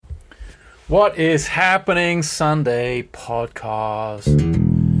What is happening? Sunday podcast.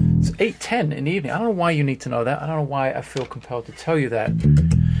 It's 8:10 in the evening. I don't know why you need to know that. I don't know why I feel compelled to tell you that.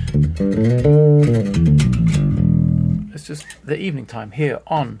 It's just the evening time here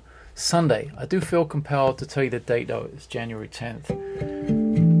on Sunday. I do feel compelled to tell you the date though. It's January 10th,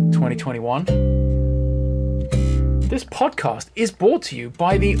 2021. This podcast is brought to you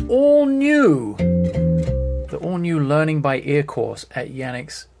by the all-new Learning by Ear course at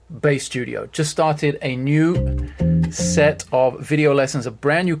Yannick's Bass Studio. Just started a new set of video lessons, a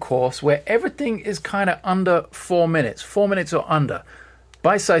brand new course where everything is kind of under 4 minutes. 4 minutes or under.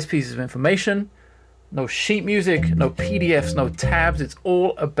 Bite-sized pieces of information. No sheet music, no PDFs, no tabs. It's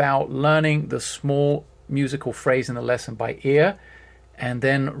all about learning the small musical phrase in the lesson by ear and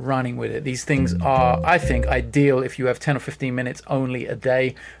then running with it. These things are, I think, ideal if you have 10 or 15 minutes only a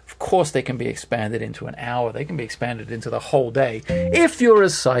day. Of course, they can be expanded into an hour. They can be expanded into the whole day if you're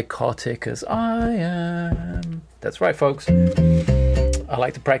as psychotic as I am. That's right, folks. I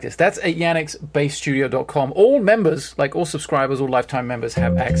like to practice. That's at yannicksbassstudio.com. All members, like all subscribers, all lifetime members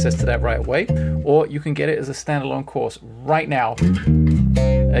have access to that right away. Or you can get it as a standalone course right now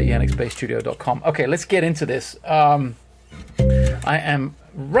at yannicksbassstudio.com. Okay, let's get into this. I am,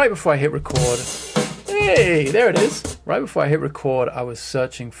 right before I hit record, hey, there it is. Right before I hit record, I was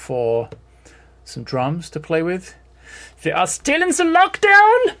searching for some drums to play with. They are still in the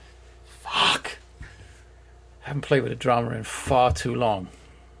lockdown? Fuck. I haven't played with a drummer in far too long.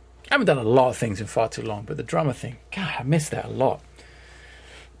 I haven't done a lot of things in far too long, but the drummer thing, God, I miss that a lot.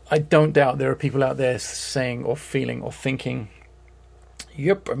 I don't doubt there are people out there saying or feeling or thinking,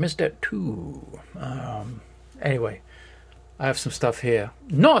 yep, I missed that too. Anyway, I have some stuff here.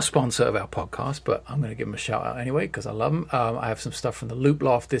 Not a sponsor of our podcast, but I'm going to give them a shout out anyway because I love them. I have some stuff from the Loop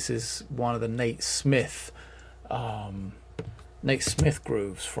Loft. This is one of the Nate Smith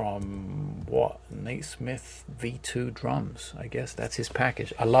grooves from what? Nate Smith V2 drums. I guess that's his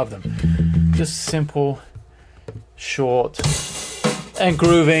package. I love them. Just simple, short, and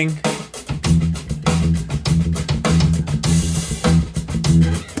grooving.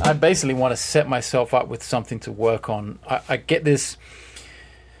 I basically want to set myself up with something to work on. I get this,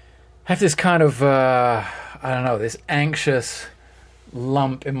 have this kind of, I don't know, this anxious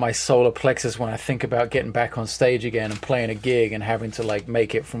lump in my solar plexus when I think about getting back on stage again and playing a gig and having to like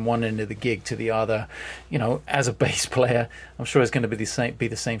make it from one end of the gig to the other. You know, as a bass player, I'm sure it's going to be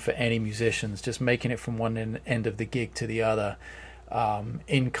the same for any musicians, just making it from one end of the gig to the other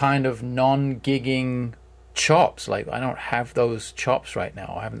in kind of non-gigging chops. Like, I don't have those chops right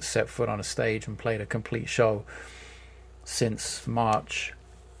now. I haven't set foot on a stage and played a complete show since March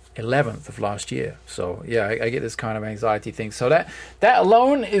 11th of last year. So yeah, I get this kind of anxiety thing. So that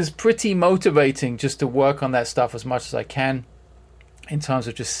alone is pretty motivating, just to work on that stuff as much as I can in terms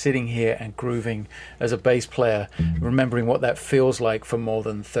of just sitting here and grooving as a bass player, remembering what that feels like for more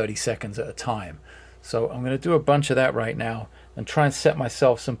than 30 seconds at a time. So I'm going to do a bunch of that right now and try and set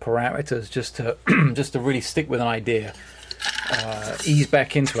myself some parameters just to really stick with an idea, ease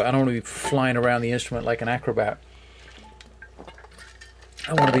back into it. I don't want to be flying around the instrument like an acrobat.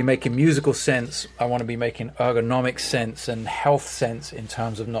 I want to be making musical sense. I want to be making ergonomic sense and health sense in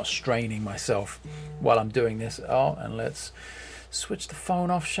terms of not straining myself while I'm doing this. Oh, and let's switch the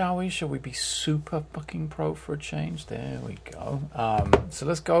phone off, shall we? Shall we be super fucking pro for a change? There we go. So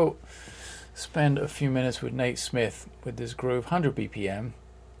let's go spend a few minutes with Nate Smith with this groove, 100 BPM.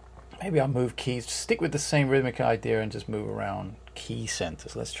 Maybe I'll move keys, stick with the same rhythmic idea and just move around key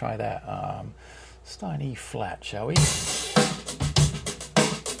centers. Let's try that. Start in E flat, shall we?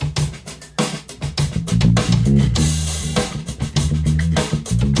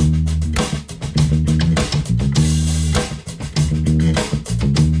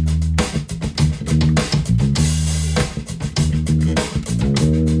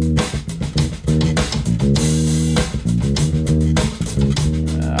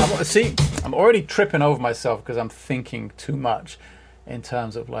 See, I'm already tripping over myself because I'm thinking too much in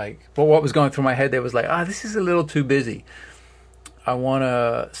terms of like, well, what was going through my head there was like, this is a little too busy. I want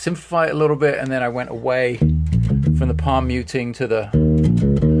to simplify it a little bit, and then I went away from the palm muting to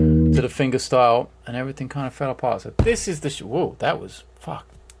the finger style, and everything kind of fell apart. So this is the whoa, that was fuck.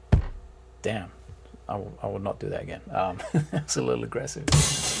 Damn, I will not do that again. That's a little aggressive.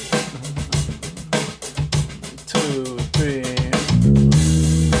 2, 3.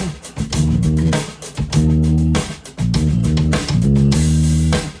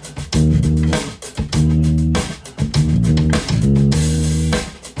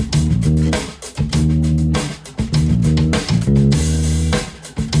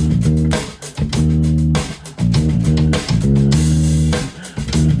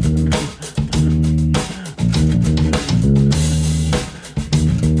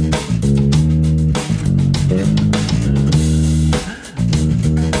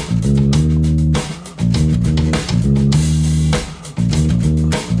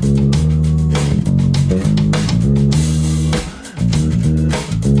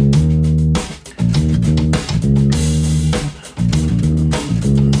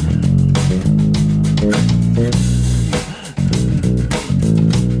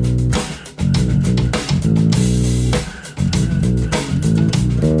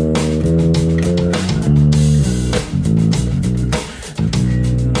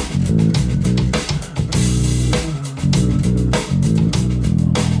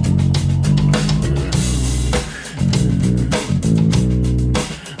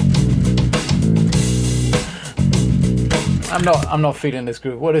 I'm not feeling this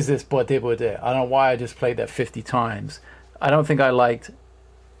groove. What is this? Bode? I don't know why I just played that 50 times. I don't think I liked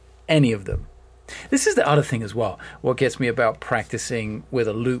any of them. This is the other thing as well. What gets me about practicing with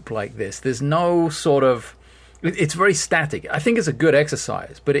a loop like this, there's no sort of, it's very static. I think it's a good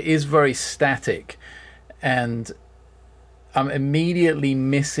exercise, but it is very static. And I'm immediately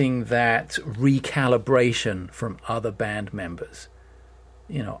missing that recalibration from other band members.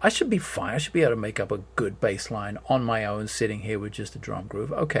 You know, I should be fine. I should be able to make up a good bass line on my own, sitting here with just a drum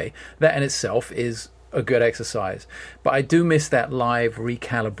groove. Okay, that in itself is a good exercise. But I do miss that live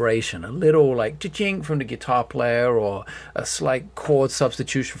recalibration. A little like cha-ching from the guitar player, or a slight chord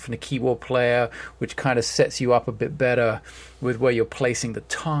substitution from the keyboard player, which kind of sets you up a bit better with where you're placing the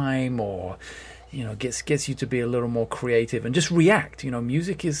time, or, you know, gets you to be a little more creative and just react. You know,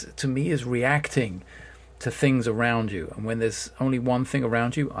 music is, to me, is reacting to things around you. And when there's only one thing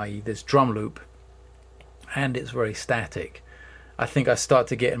around you, i.e. this drum loop, and it's very static, I think I start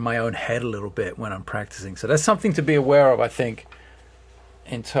to get in my own head a little bit when I'm practicing. So that's something to be aware of, I think,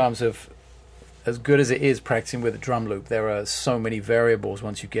 in terms of, as good as it is practicing with a drum loop, there are so many variables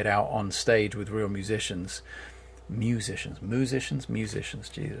once you get out on stage with real musicians. Musicians,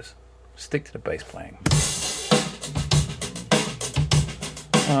 Jesus. Stick to the bass playing.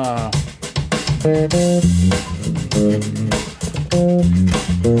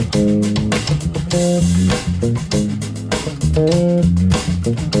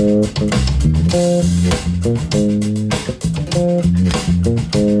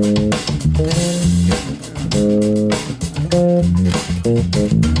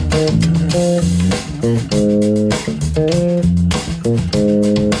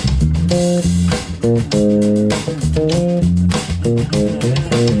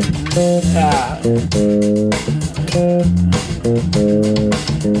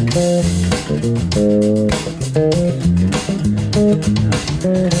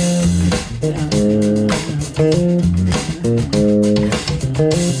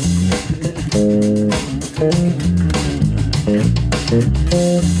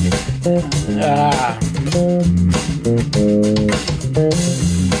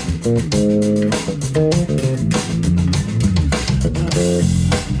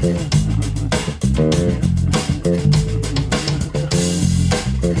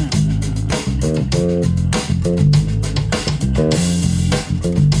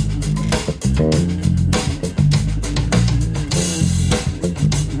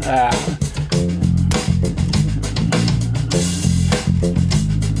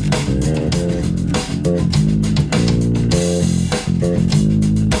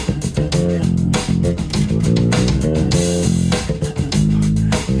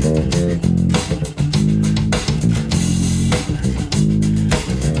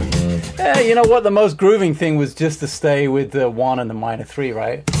 You know what? The most grooving thing was just to stay with the 1 and the minor 3,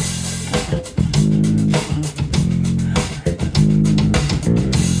 right?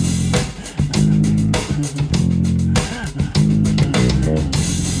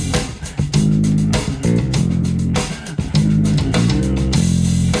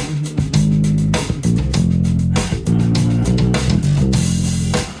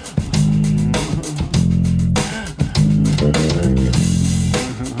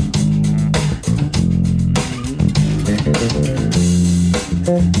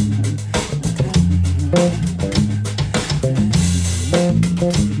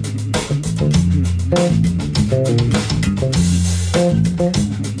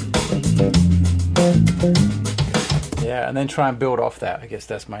 Yeah, and then try and build off that. I guess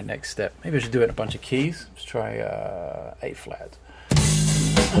that's my next step. Maybe I should do it in a bunch of keys. Let's try A flat.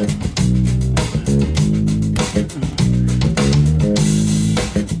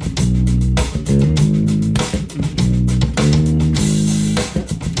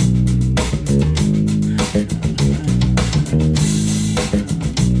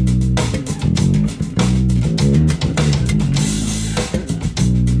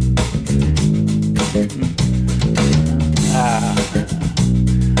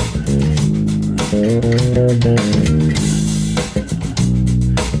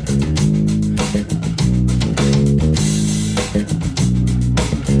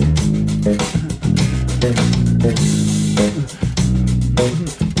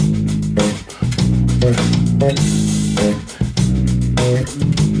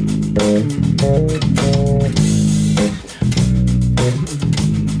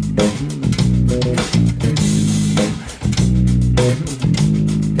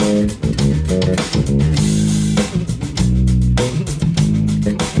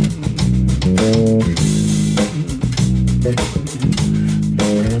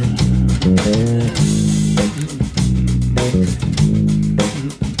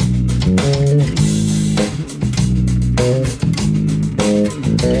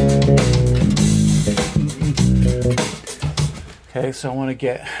 Okay, so I want to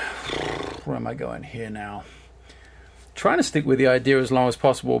get, where am I going here now? Trying to stick with the idea as long as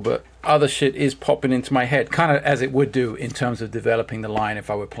possible, but other shit is popping into my head, kind of as it would do in terms of developing the line if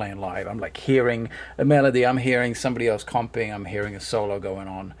I were playing live. I'm like hearing a melody, I'm hearing somebody else comping, I'm hearing a solo going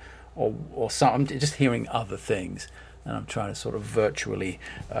on, or some, I'm just hearing other things, and I'm trying to sort of virtually,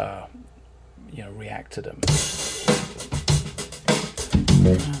 react to them.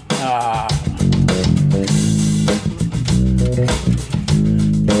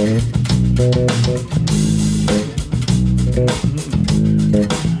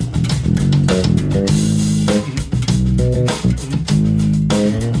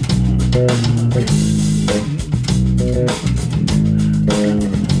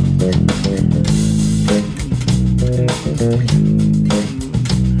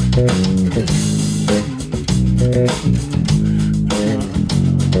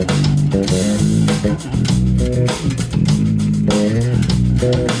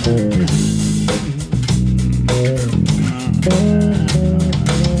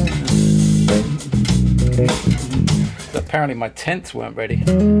 Apparently my tents weren't ready.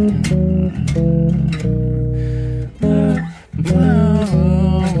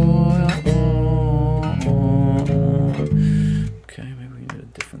 Okay, maybe we need a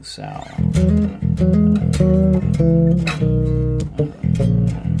different sound.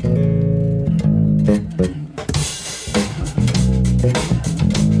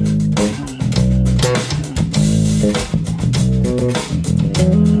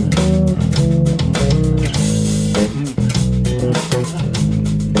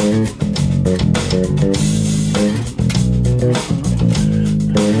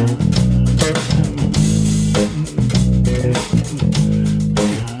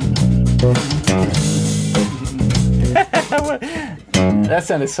 That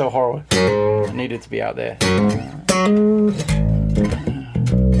sounded so horrible. I needed to be out there.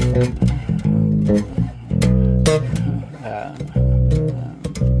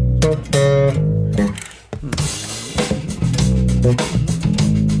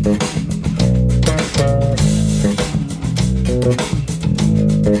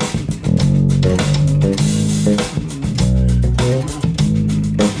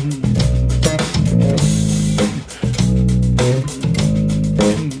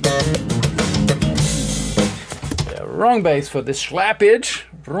 Wrong bass for the slappage.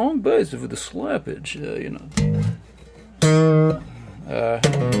 Wrong bass for the slappage.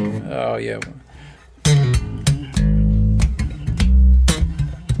 Oh yeah.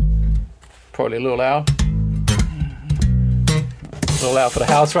 Probably a little loud. A little loud for the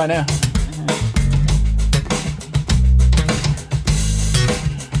house right now.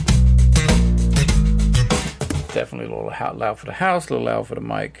 Definitely a little loud for the house, a little loud for the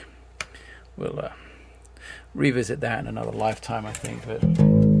mic. We'll revisit that in another lifetime, I think. But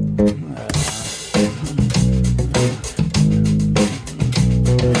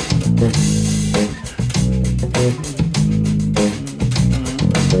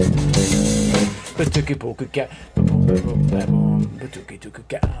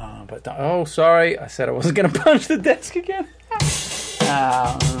oh, sorry, I said I wasn't going to punch the desk again.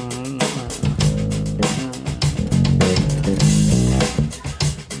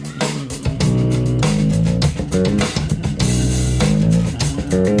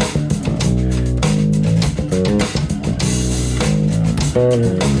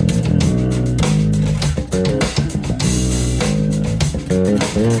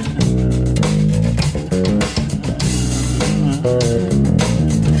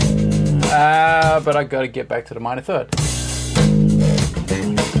 But I got to get back to the minor third.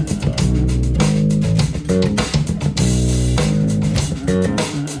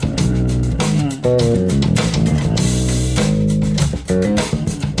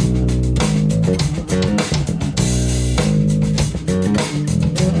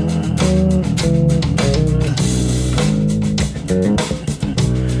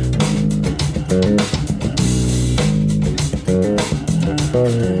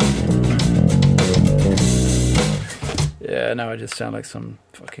 Yeah, now I just sound like some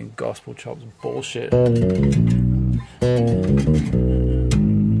fucking gospel chops bullshit.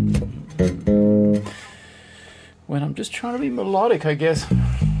 When I'm just trying to be melodic, I guess.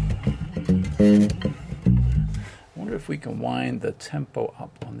 I wonder if we can wind the tempo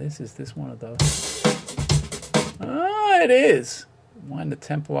up on this. Is this one of those? Ah, it is. Wind the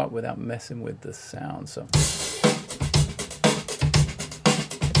tempo up without messing with the sound. So.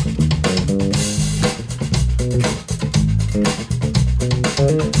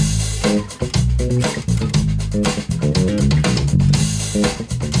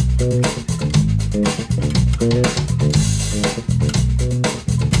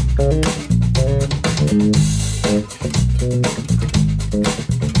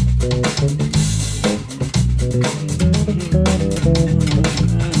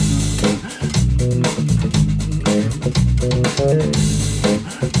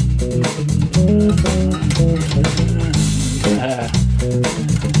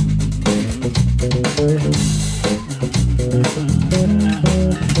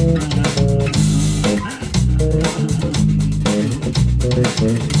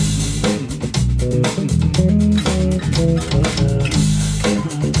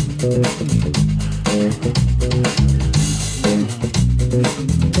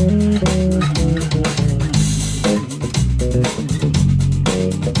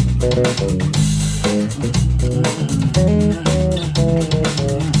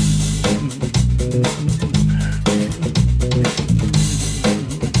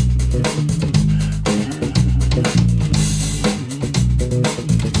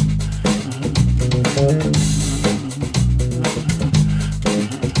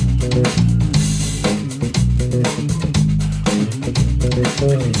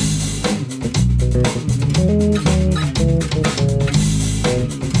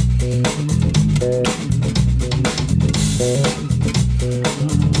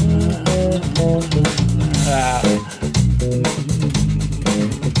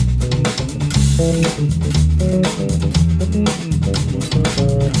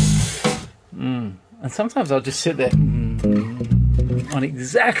 And sometimes I'll just sit there on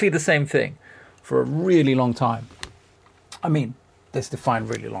exactly the same thing for a really long time. I mean, let's define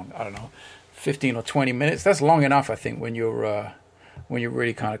really long. I don't know, 15 or 20 minutes. That's long enough, I think, when you're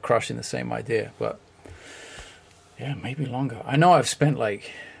really kind of crushing the same idea. But yeah, maybe longer. I know I've spent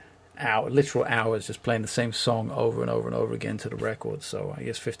like literal hours just playing the same song over and over and over again to the record. So I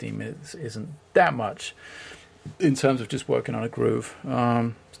guess 15 minutes isn't that much in terms of just working on a groove.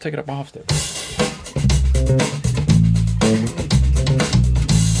 Let's take it up a half step.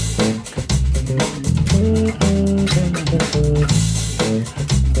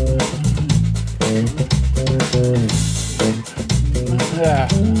 Yeah.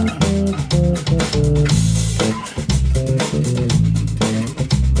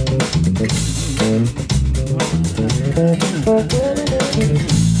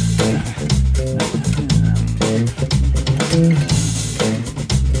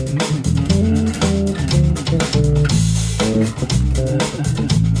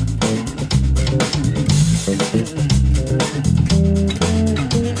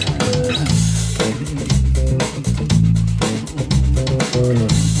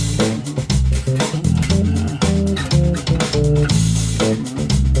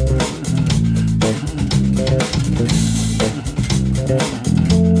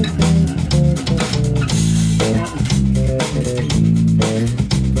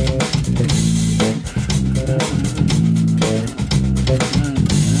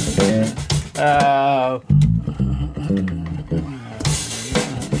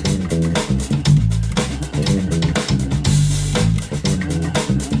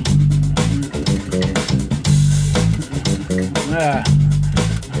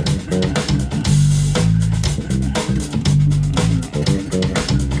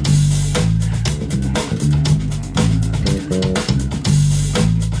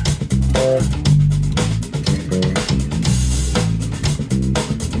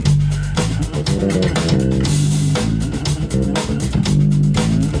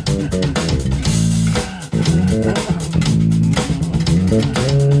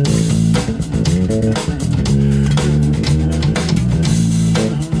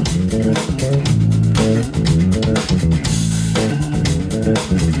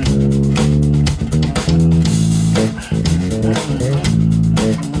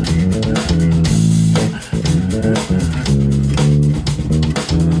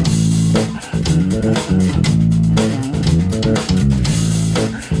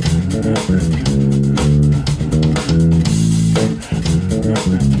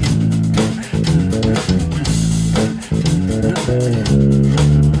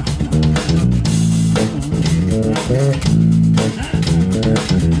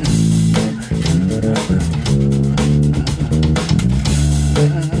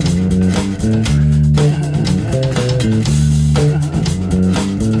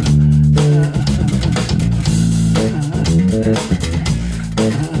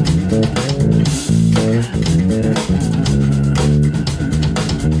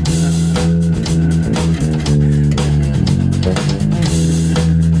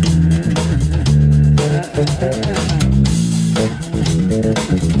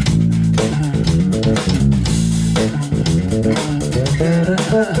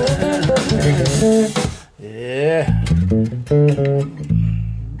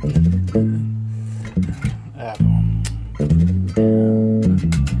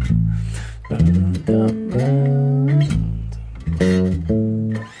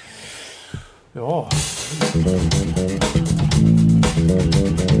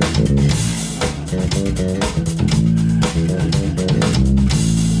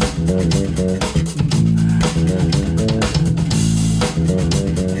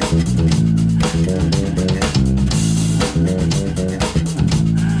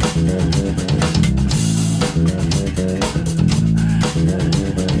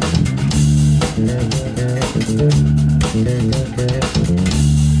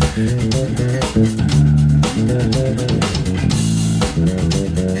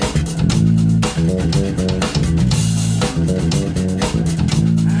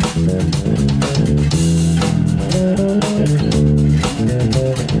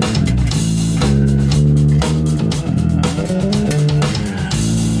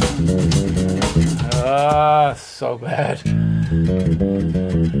 So bad.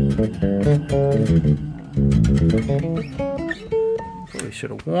 Probably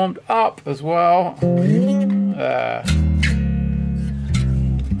should have warmed up as well. Yeah.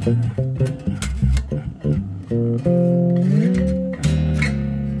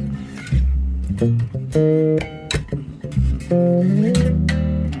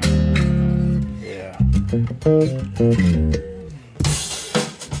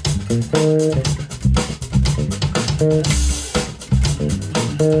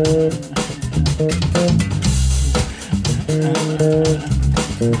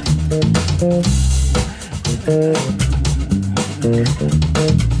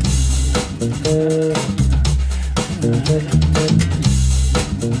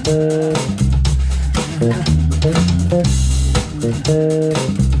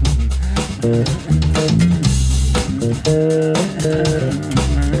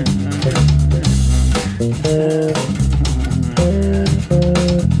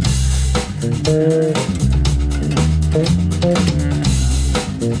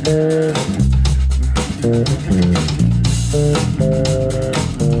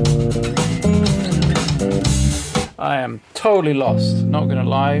 I am totally lost, not gonna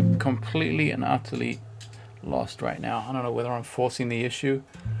lie, completely and utterly lost right now. I don't know whether I'm forcing the issue.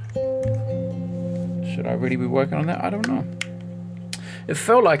 Should I really be working on that? I don't know. It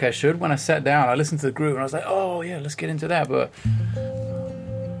felt like I should when I sat down. I listened to the groove and I was like, oh yeah, let's get into that, but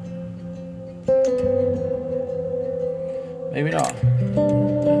maybe not.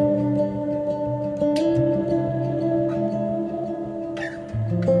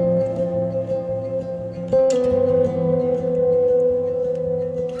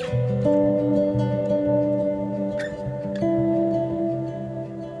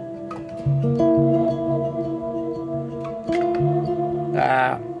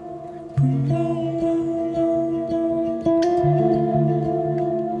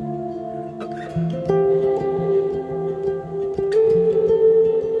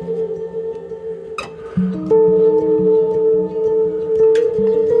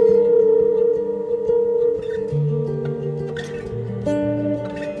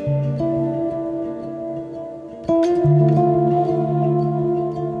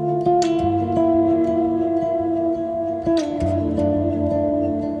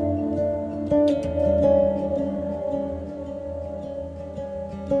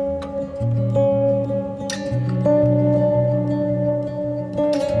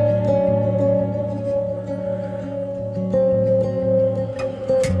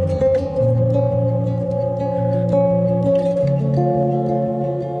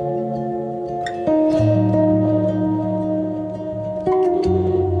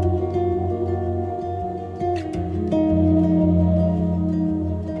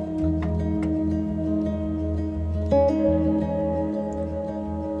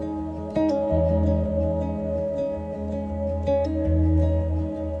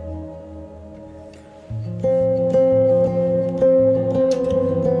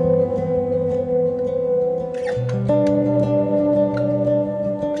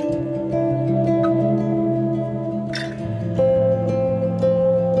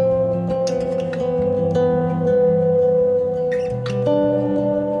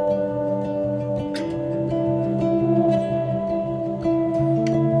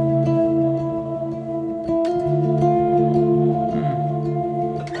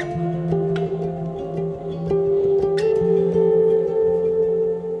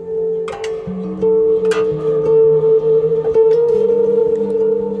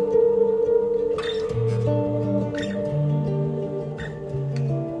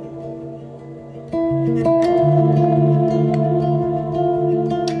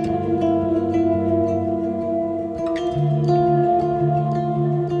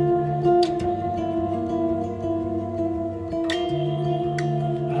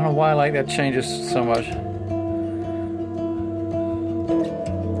 Why I like that changes so much.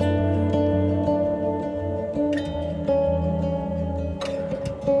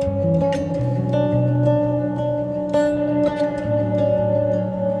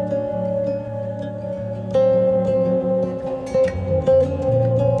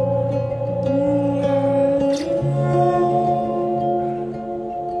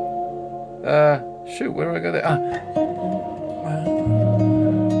 Shoot, where do I go there?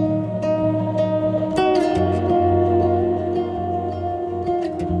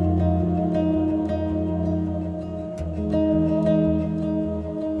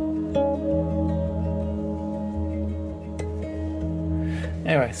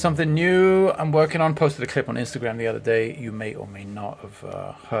 Anyway, something new I'm working on. Posted a clip on Instagram the other day. You may or may not have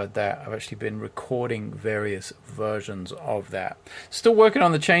heard that. I've actually been recording various versions of that. Still working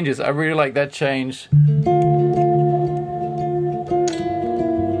on the changes. I really like that change. Maybe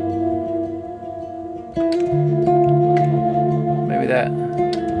that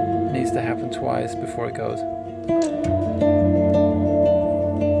needs to happen twice before it goes.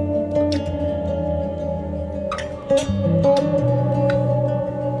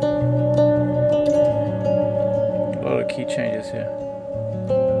 Key changes here.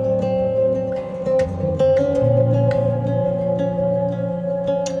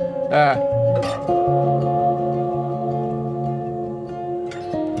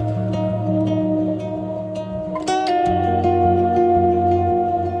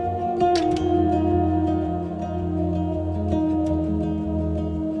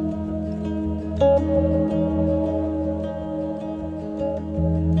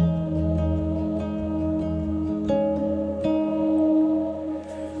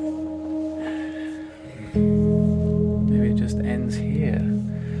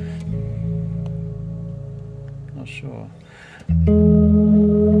 Sure.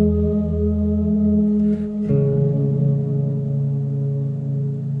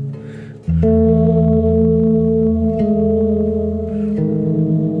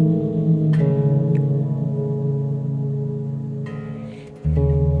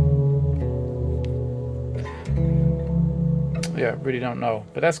 Yeah, really don't know,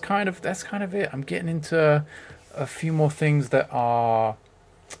 but that's kind of it. I'm getting into a few more things that are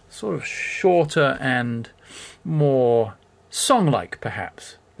sort of shorter and more song-like,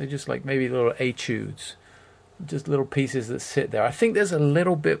 perhaps. They're just like maybe little etudes, just little pieces that sit there. I think there's a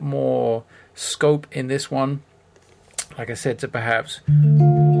little bit more scope in this one, like I said, to perhaps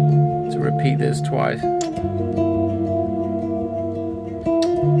to repeat this twice.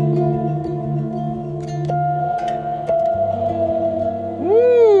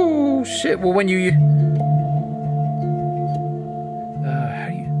 Woo! Shit, well when you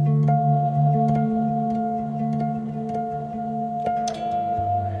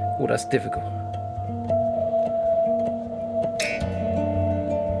that's difficult.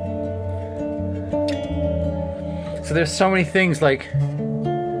 So there's so many things, like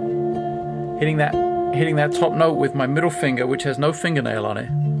hitting that top note with my middle finger, which has no fingernail on it,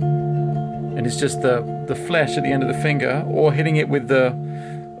 and it's just the flesh at the end of the finger, or hitting it with the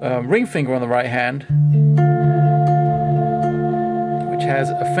ring finger on the right hand, which has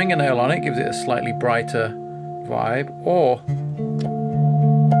a fingernail on it, gives it a slightly brighter vibe, or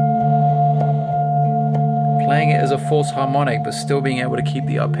playing it as a false harmonic but still being able to keep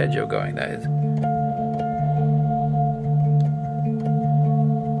the arpeggio going. That is.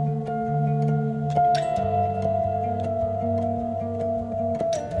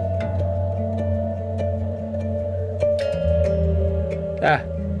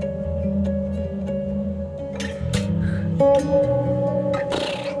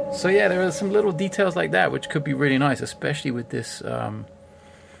 So yeah, there are some little details like that which could be really nice, especially with this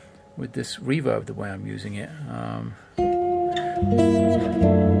reverb, the way I'm using it.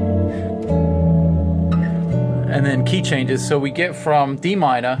 And then key changes. So we get from D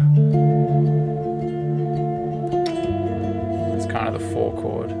minor, it's kind of the 4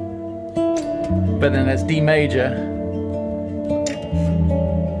 chord, but then there's D major,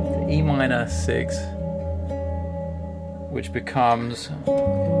 to E minor 6, which becomes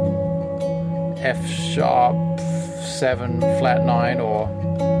F sharp 7 flat 9, or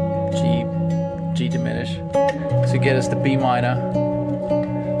G diminished, to get us to B minor.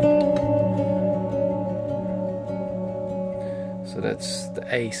 So that's the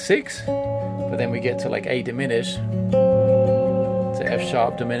A6, but then we get to like A diminished, to F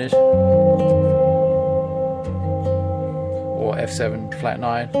sharp diminished, or F7 flat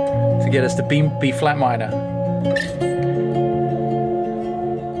 9, to get us to B flat minor.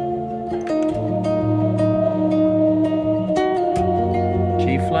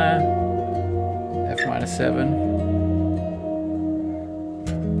 G flat, F minor 7,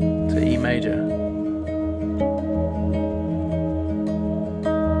 to E major.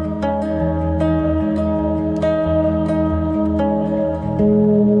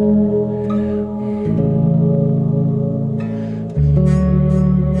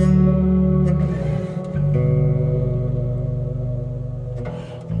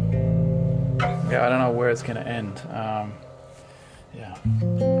 Yeah, I don't know where it's gonna end. Yeah.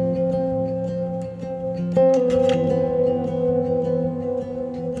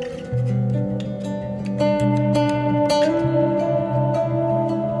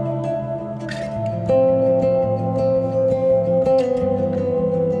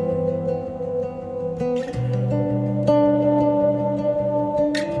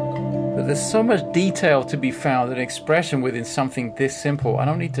 so much detail to be found, an expression within something this simple. I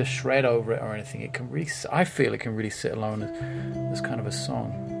don't need to shred over it or anything. It can really, I feel it can really sit alone as kind of a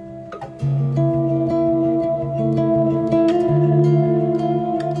song.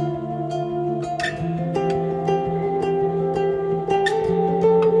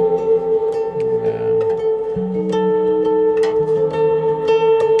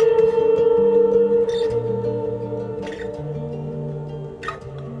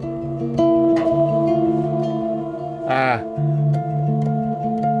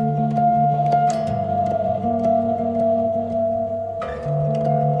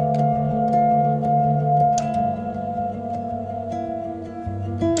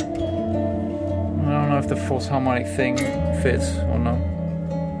 The false harmonic thing fits or no.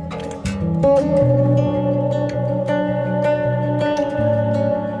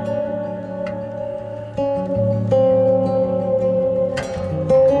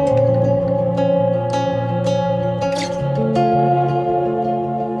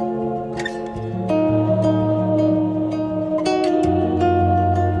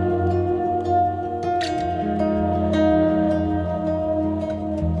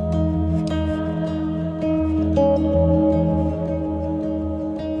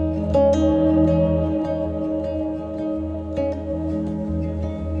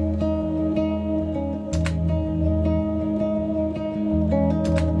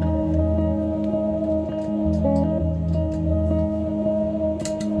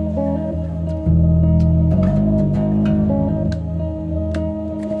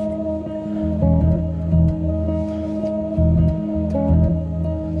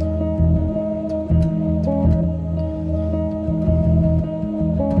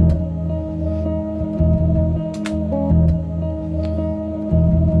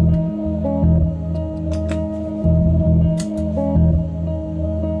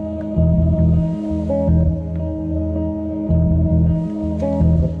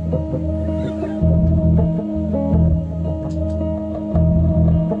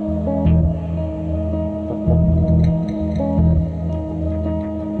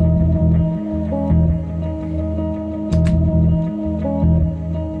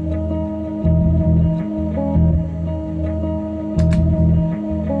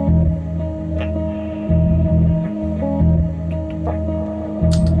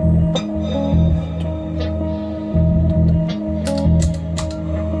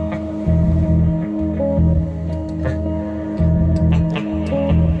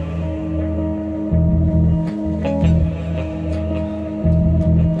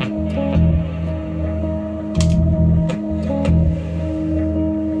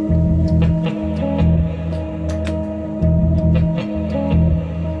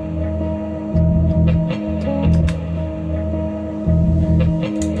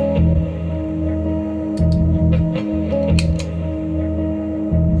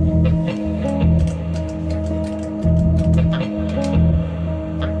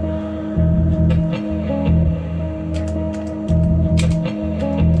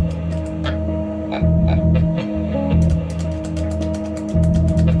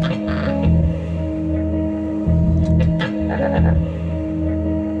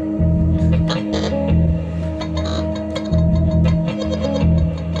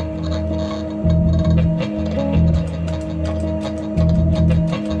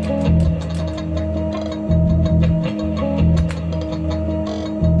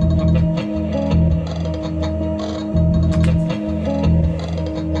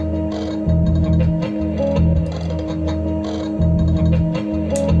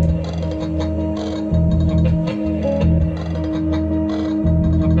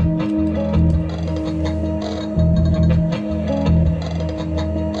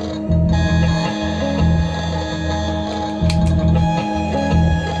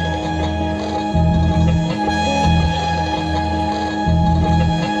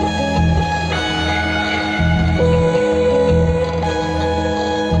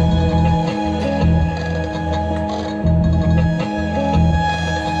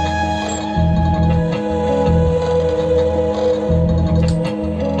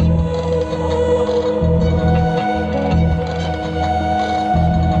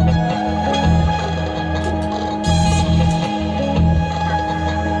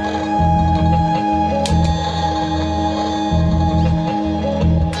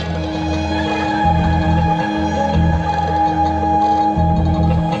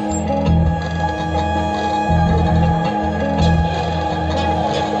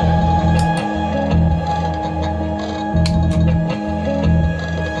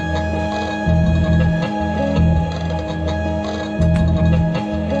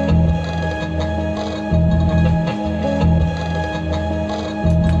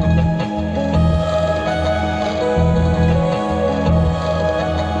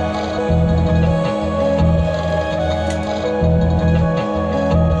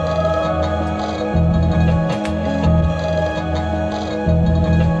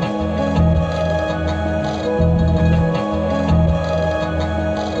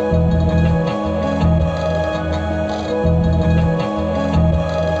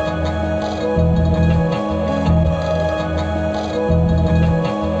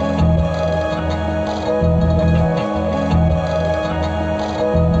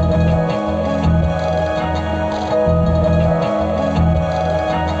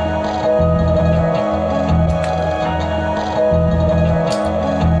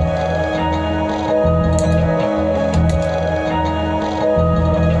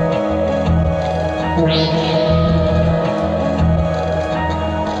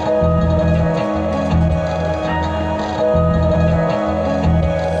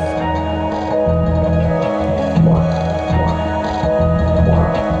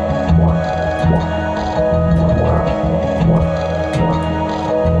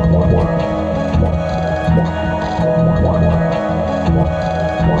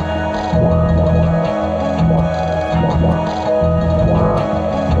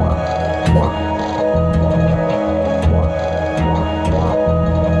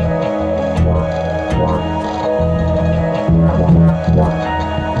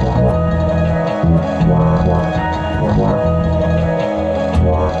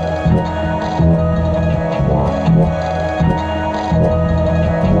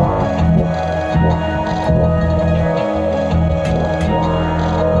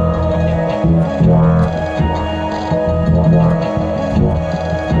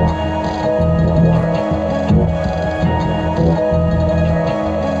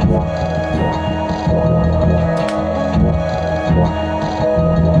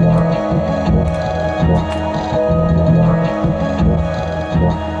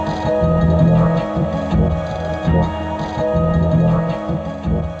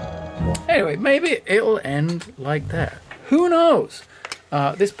 Anyway, maybe it'll end like that. Who knows?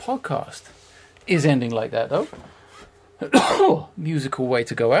 This podcast is ending like that, though. Musical way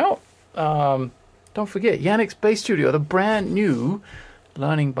to go out. Don't forget, Yannick's Bass Studio, the brand new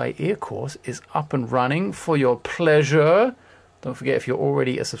Learning by Ear course, is up and running for your pleasure. Don't forget, if you're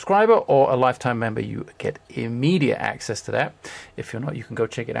already a subscriber or a lifetime member, you get immediate access to that. If you're not, you can go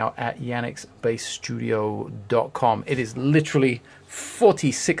check it out at yannicksbassstudio.com. It is literally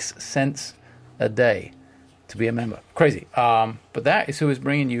 46 cents a day to be a member. Crazy. But that is who is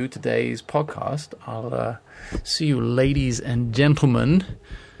bringing you today's podcast. I'll see you, ladies and gentlemen,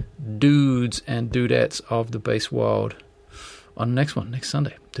 dudes and dudettes of the bass world, on the next one, next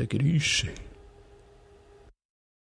Sunday. Take it easy.